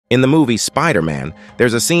In the movie Spider-Man,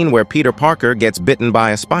 there's a scene where Peter Parker gets bitten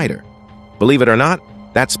by a spider. Believe it or not,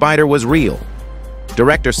 that spider was real.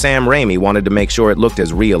 Director Sam Raimi wanted to make sure it looked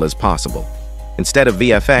as real as possible. Instead of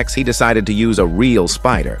VFX, he decided to use a real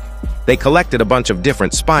spider. They collected a bunch of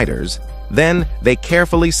different spiders. Then, they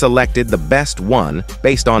carefully selected the best one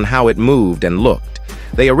based on how it moved and looked.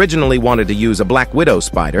 They originally wanted to use a Black Widow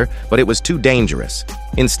spider, but it was too dangerous.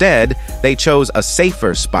 Instead, they chose a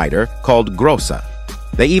safer spider called Grossa.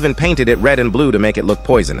 They even painted it red and blue to make it look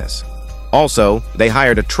poisonous. Also, they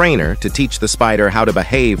hired a trainer to teach the spider how to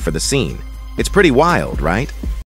behave for the scene. It's pretty wild, right?